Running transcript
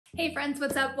Hey friends,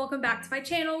 what's up? Welcome back to my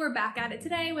channel. We're back at it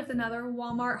today with another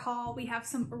Walmart haul. We have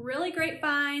some really great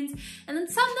finds and then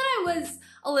some that I was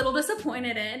a little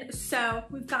disappointed in. So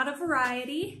we've got a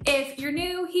variety. If you're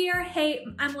new here, hey,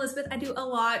 I'm Elizabeth. I do a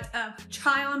lot of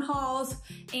try on hauls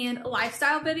and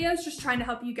lifestyle videos, just trying to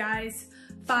help you guys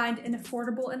find an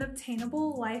affordable and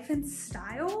obtainable life and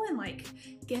style and like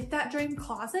get that dream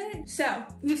closet. So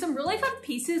we have some really fun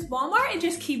pieces. Walmart, it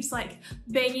just keeps like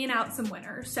banging out some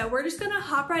winners. So we're just gonna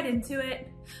hop right into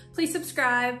it. Please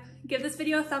subscribe, give this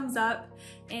video a thumbs up,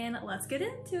 and let's get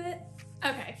into it.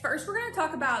 Okay, first we're gonna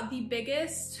talk about the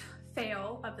biggest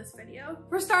fail of this video.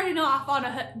 We're starting off on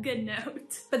a good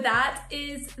note, but that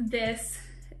is this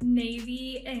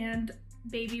navy and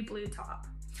baby blue top.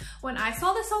 When I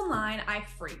saw this online, I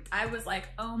freaked. I was like,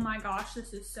 oh my gosh,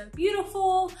 this is so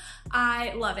beautiful.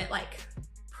 I love it, like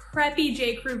preppy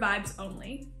J. Crew vibes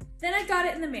only. Then I got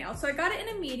it in the mail. So I got it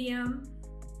in a medium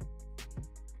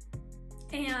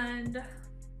and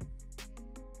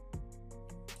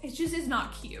it just is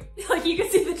not cute. Like you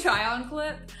can see the try on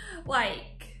clip,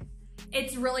 like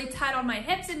it's really tight on my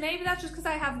hips, and maybe that's just because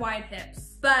I have wide hips.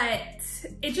 But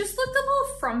it just looked a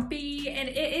little frumpy, and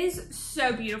it is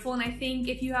so beautiful. And I think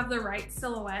if you have the right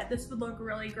silhouette, this would look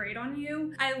really great on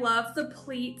you. I love the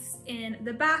pleats in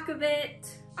the back of it.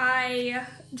 I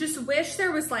just wish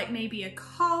there was like maybe a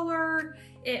collar.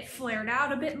 It flared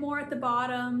out a bit more at the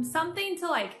bottom, something to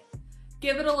like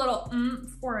give it a little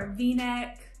oomph, or a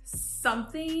V-neck,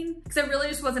 something. Because I really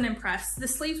just wasn't impressed. The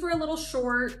sleeves were a little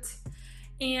short,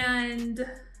 and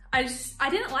I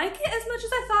didn't like it as much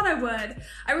as I thought I would.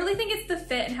 I really think it's the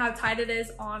fit and how tight it is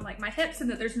on like my hips, and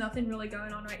that there's nothing really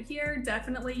going on right here.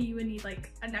 Definitely you would need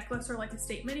like a necklace or like a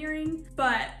statement earring,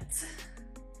 but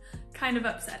kind of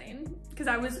upsetting because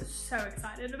I was so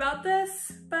excited about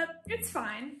this, but it's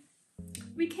fine.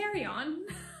 We carry on.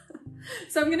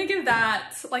 So I'm gonna give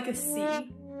that like a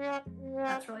C.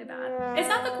 That's really bad. It's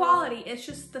not the quality, it's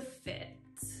just the fit.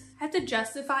 I have to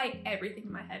justify everything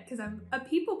in my head because I'm a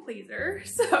people pleaser.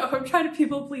 So I'm trying to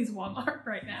people please Walmart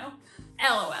right now.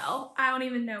 LOL, I don't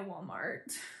even know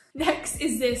Walmart. Next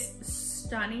is this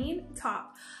stunning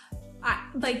top.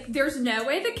 Like there's no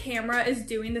way the camera is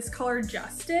doing this color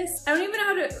justice. I don't even know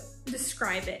how to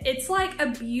describe it. It's like a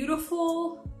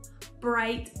beautiful,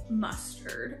 bright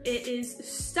mustard. It is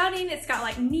stunning. It's got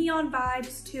like neon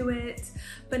vibes to it,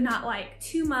 but not like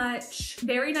too much.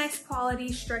 Very nice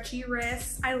quality, stretchy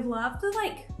wrists. I love the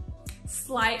like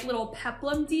slight little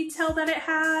peplum detail that it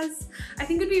has. I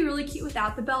think it'd be really cute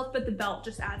without the belt, but the belt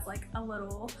just adds like a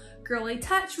little girly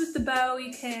touch with the bow.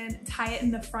 You can tie it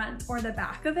in the front or the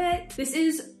back of it. This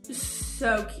is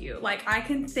so cute. Like I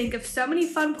can think of so many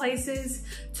fun places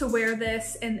to wear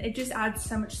this, and it just adds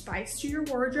so much spice to your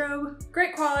wardrobe.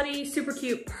 Great quality, super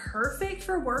cute, perfect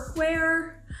for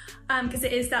workwear because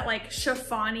it is that like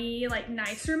chiffon-y, like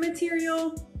nicer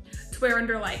material to wear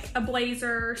under like a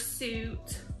blazer,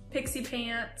 suit, pixie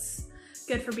pants,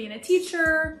 good for being a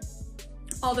teacher,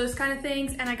 all those kind of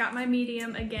things. And I got my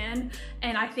medium again,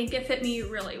 and I think it fit me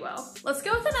really well. Let's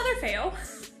go with another fail.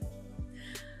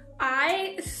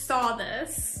 I saw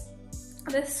this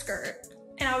skirt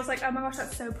and I was like, oh my gosh,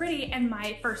 that's so pretty. And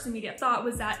my first immediate thought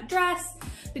was that dress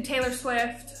that Taylor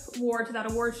Swift wore to that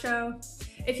award show.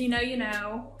 If you know, you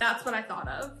know, that's what I thought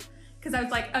of. Because I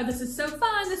was like, oh, this is so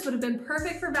fun. This would have been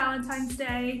perfect for Valentine's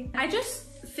Day. I just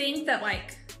think that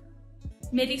like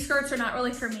midi skirts are not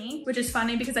really for me, which is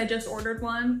funny because I just ordered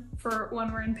one for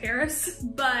when we're in Paris,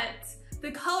 but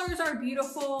the colors are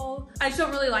beautiful. I just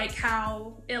don't really like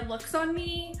how it looks on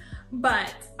me,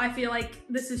 but I feel like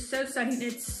this is so stunning.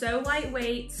 It's so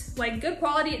lightweight, like good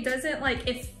quality. It doesn't like,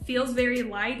 it feels very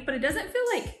light, but it doesn't feel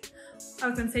like, I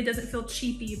was gonna say it doesn't feel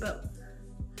cheapy, but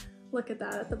look at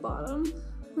that at the bottom.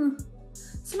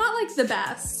 It's not like the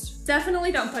best.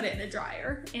 Definitely don't put it in the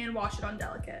dryer and wash it on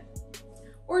delicate,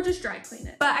 or just dry clean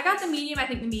it. But I got the medium. I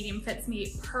think the medium fits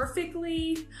me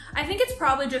perfectly. I think it's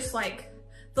probably just like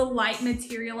the light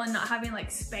material and not having like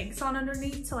Spanx on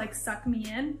underneath to like suck me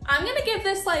in. I'm gonna give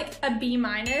this like a B-.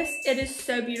 It is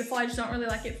so beautiful. I just don't really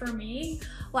like it for me.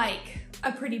 Like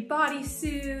a pretty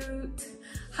bodysuit,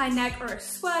 high neck, or a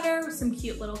sweater with some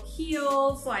cute little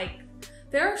heels. Like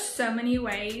there are so many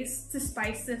ways to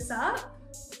spice this up.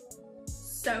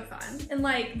 So fun. And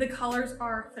like the colors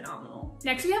are phenomenal.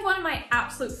 Next we have one of my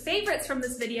absolute favorites from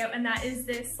this video, and that is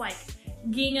this like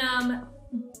gingham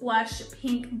blush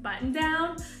pink button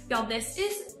down. Y'all, this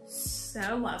is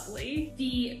so lovely.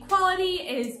 The quality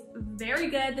is very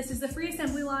good. This is the free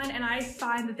assembly line, and I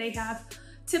find that they have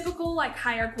typical like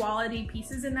higher quality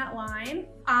pieces in that line.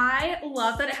 I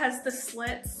love that it has the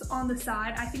slits on the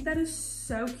side. I think that is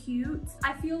so cute.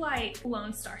 I feel like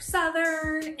Lone Star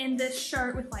Southern in this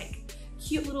shirt with like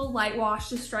cute little light wash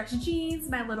distressed jeans,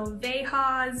 my little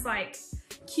Vejas, like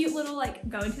cute little like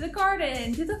going to the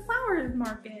garden, to the flower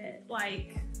market,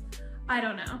 like I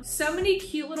don't know. So many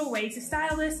cute little ways to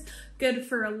style this. Good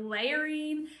for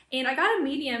layering. And I got a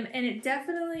medium and it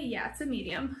definitely, yeah, it's a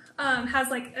medium. Has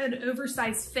like an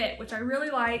oversized fit, which I really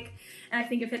like. And I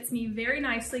think it fits me very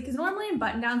nicely because normally in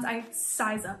button downs, I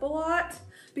size up a lot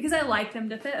because I like them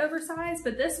to fit oversized.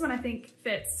 But this one I think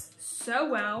fits so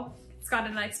well. It's got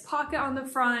a nice pocket on the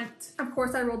front. Of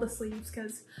course I roll the sleeves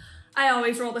because I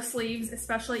always roll the sleeves,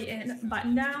 especially in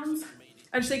button downs.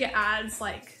 I just think it adds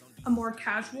like a more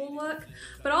casual look,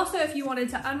 but also if you wanted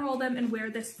to unroll them and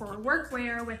wear this for work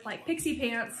wear with like pixie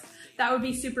pants, that would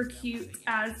be super cute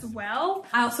as well.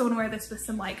 I also want to wear this with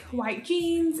some like white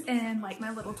jeans and like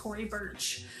my little Tory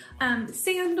Burch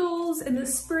sandals in the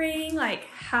spring. Like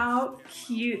how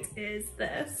cute is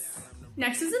this?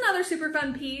 Next is another super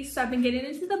fun piece. So I've been getting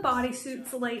into the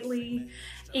bodysuits lately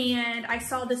and I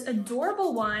saw this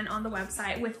adorable one on the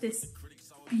website with this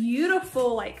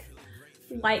beautiful like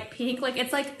light pink. Like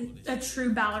it's like a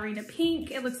true ballerina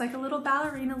pink. It looks like a little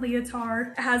ballerina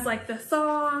leotard. It has like the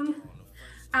thong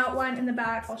outline in the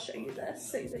back. I'll show you this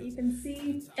so that you can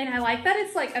see. And I like that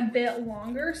it's like a bit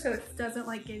longer so it doesn't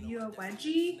like give you a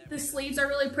wedgie. The sleeves are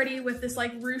really pretty with this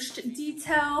like ruched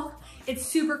detail. It's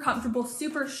super comfortable,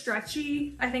 super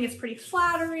stretchy. I think it's pretty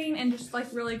flattering and just like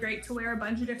really great to wear a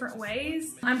bunch of different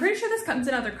ways. I'm pretty sure this comes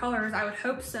in other colors. I would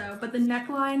hope so, but the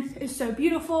neckline is so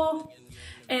beautiful.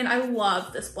 And I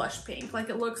love this blush pink. Like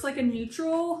it looks like a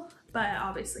neutral, but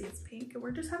obviously it's pink and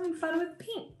we're just having fun with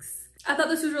pinks. I thought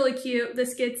this was really cute.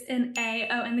 This gets an A.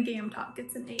 Oh, and the Gingham top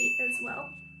gets an A as well.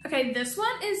 Okay, this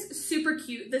one is super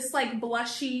cute. This like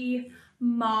blushy,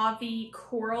 mauve-y,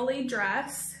 corally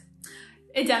dress.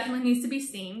 It definitely needs to be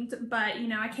steamed, but you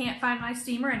know, I can't find my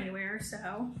steamer anywhere,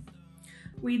 so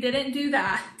we didn't do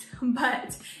that,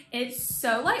 but it's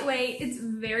so lightweight. It's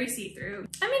very see-through.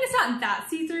 I mean, it's not that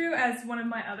see-through as one of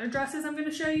my other dresses I'm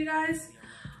gonna show you guys,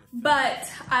 but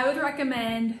I would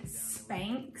recommend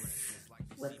Spanx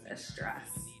with this dress.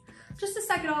 Just to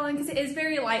suck it all in because it is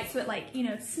very light, so it like, you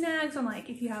know, snags on like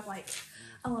if you have like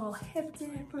a little hip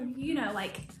dip or, you know,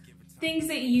 like things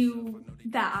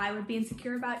that I would be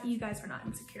insecure about. You guys are not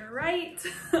insecure, right?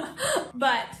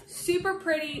 But super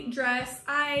pretty dress.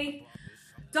 I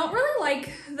don't really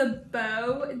like the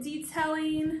bow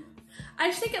detailing. I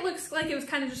just think it looks like it was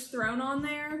kind of just thrown on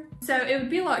there. So it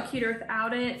would be a lot cuter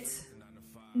without it.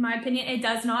 In my opinion, it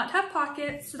does not have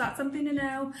pockets, so that's something to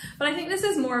know. But I think this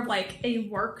is more of like a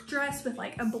work dress with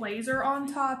like a blazer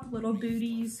on top, little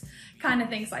booties, kind of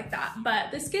things like that. But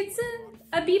this gets in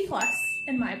a B+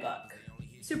 in my book.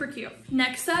 Super cute.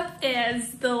 Next up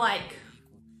is the like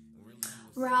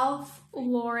Ralph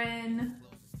Lauren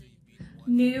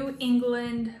New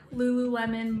England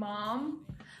Lululemon mom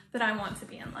that I want to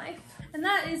be in life. And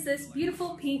that is this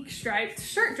beautiful pink striped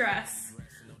shirt dress.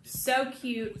 So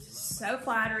cute, so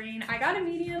flattering. I got a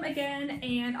medium again,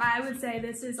 and I would say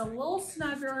this is a little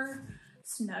snugger.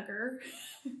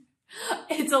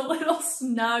 It's a little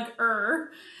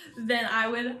snugger than I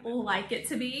would like it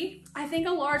to be. I think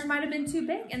a large might have been too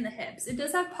big in the hips. It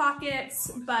does have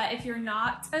pockets, but if you're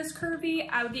not as curvy,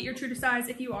 I would get your true to size.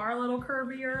 If you are a little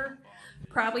curvier,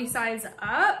 probably size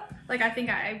up. Like I think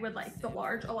I would like the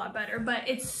large a lot better, but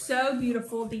it's so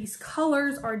beautiful. These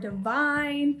colors are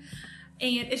divine.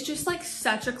 And it's just like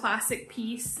such a classic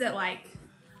piece that like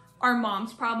our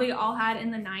moms probably all had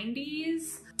in the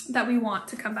 90s that we want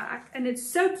to come back. And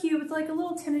it's so cute with like a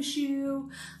little tennis shoe,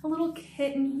 a little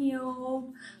kitten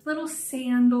heel, little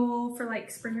sandal for like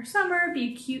spring or summer,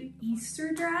 be a cute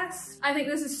Easter dress. I think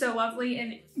this is so lovely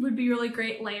and would be really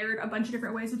great layered a bunch of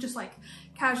different ways with just like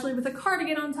casually with a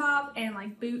cardigan on top and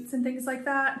like boots and things like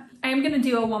that. I am gonna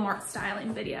do a Walmart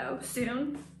styling video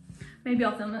soon. Maybe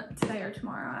I'll film it today or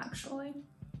tomorrow actually.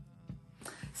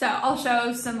 So I'll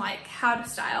show some like how to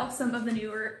style some of the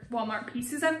newer Walmart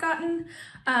pieces I've gotten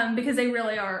because they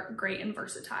really are great and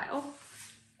versatile.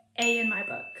 A in my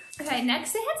book. Okay,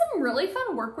 next they had some really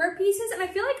fun workwear pieces, and I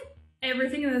feel like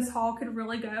everything in this haul could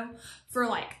really go for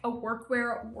like a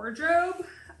workwear wardrobe.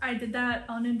 I did that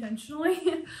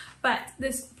unintentionally, but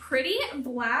this pretty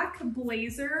black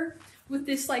blazer with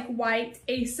this like white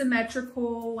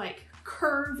asymmetrical like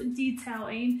curved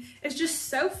detailing. It's just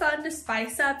so fun to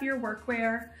spice up your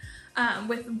workwear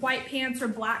with white pants or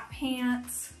black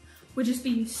pants. Would just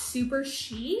be super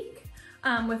chic.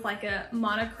 with like a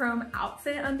monochrome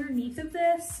outfit underneath of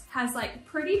this. Has like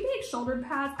pretty big shoulder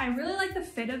pads. I really like the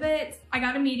fit of it. I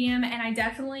got a medium and I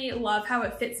definitely love how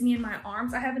it fits me in my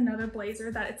arms. I have another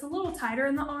blazer that it's a little tighter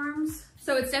in the arms.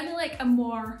 So it's definitely like a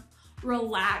more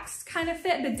relaxed kind of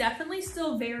fit, but definitely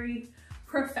still very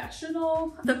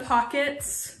professional. The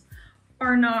pockets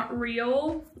are not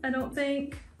real, I don't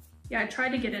think. Yeah, I tried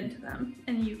to get into them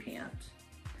and you can't.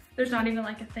 There's not even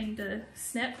like a thing to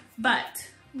snip, but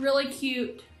really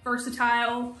cute,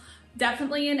 versatile.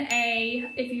 Definitely an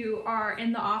A if you are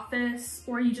in the office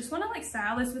or you just want to like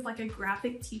style this with like a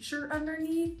graphic t-shirt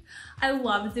underneath. I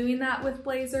love doing that with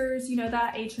blazers. You know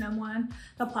that H&M one,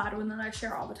 the plaid one that I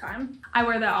share all the time. I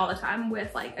wear that all the time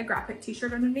with like a graphic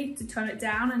t-shirt underneath to tone it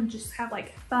down and just have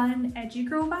like fun, edgy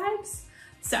girl vibes.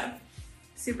 So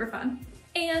super fun.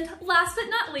 And last but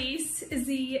not least is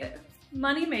the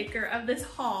money maker of this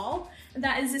haul.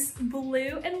 That is this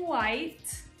blue and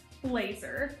white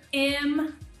blazer.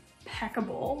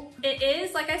 Impeccable. It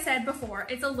is, like I said before,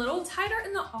 it's a little tighter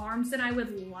in the arms than I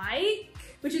would like,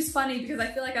 which is funny because I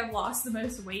feel like I've lost the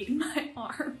most weight in my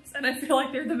arms and I feel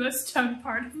like they're the most toned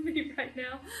part of me right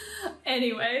now.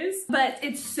 Anyways, but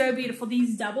it's so beautiful.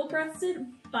 These double-breasted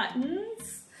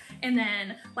buttons and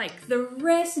then like the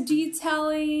wrist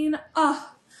detailing. Oh,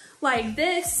 like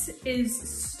this is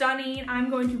stunning. I'm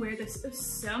going to wear this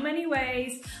so many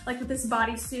ways, like with this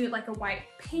bodysuit, like a white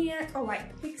pant or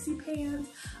white pixie pants,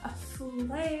 a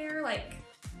flare. Like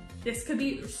this could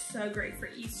be so great for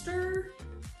Easter.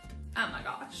 Oh my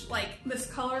gosh, like this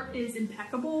color is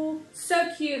impeccable.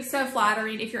 So cute, so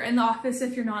flattering. If you're in the office,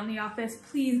 if you're not in the office,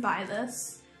 please buy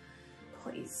this.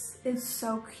 Please, it's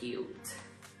so cute.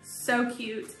 So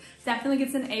cute. Definitely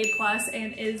gets an A+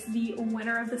 and is the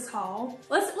winner of this haul.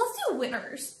 Let's do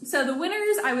winners. So the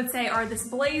winners I would say are this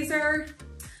blazer,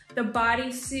 the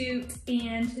bodysuit,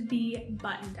 and the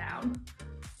button down.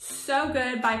 So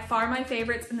good, by far my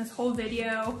favorites in this whole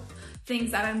video.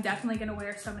 Things that I'm definitely gonna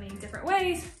wear so many different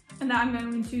ways and that I'm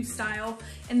going to style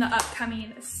in the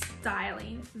upcoming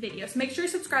styling video. So make sure you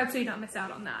subscribe so you don't miss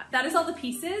out on that. That is all the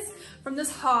pieces from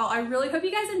this haul. I really hope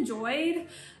you guys enjoyed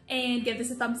and give this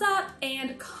a thumbs up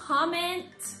and comment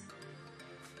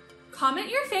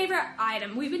your favorite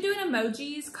item. We've been doing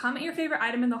emojis. Comment your favorite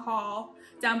item in the haul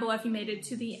down below if you made it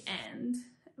to the end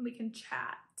and we can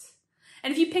chat.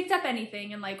 And if you picked up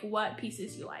anything and like what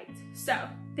pieces you liked. So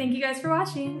thank you guys for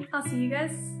watching. I'll see you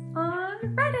guys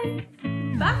on Friday.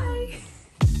 Bye.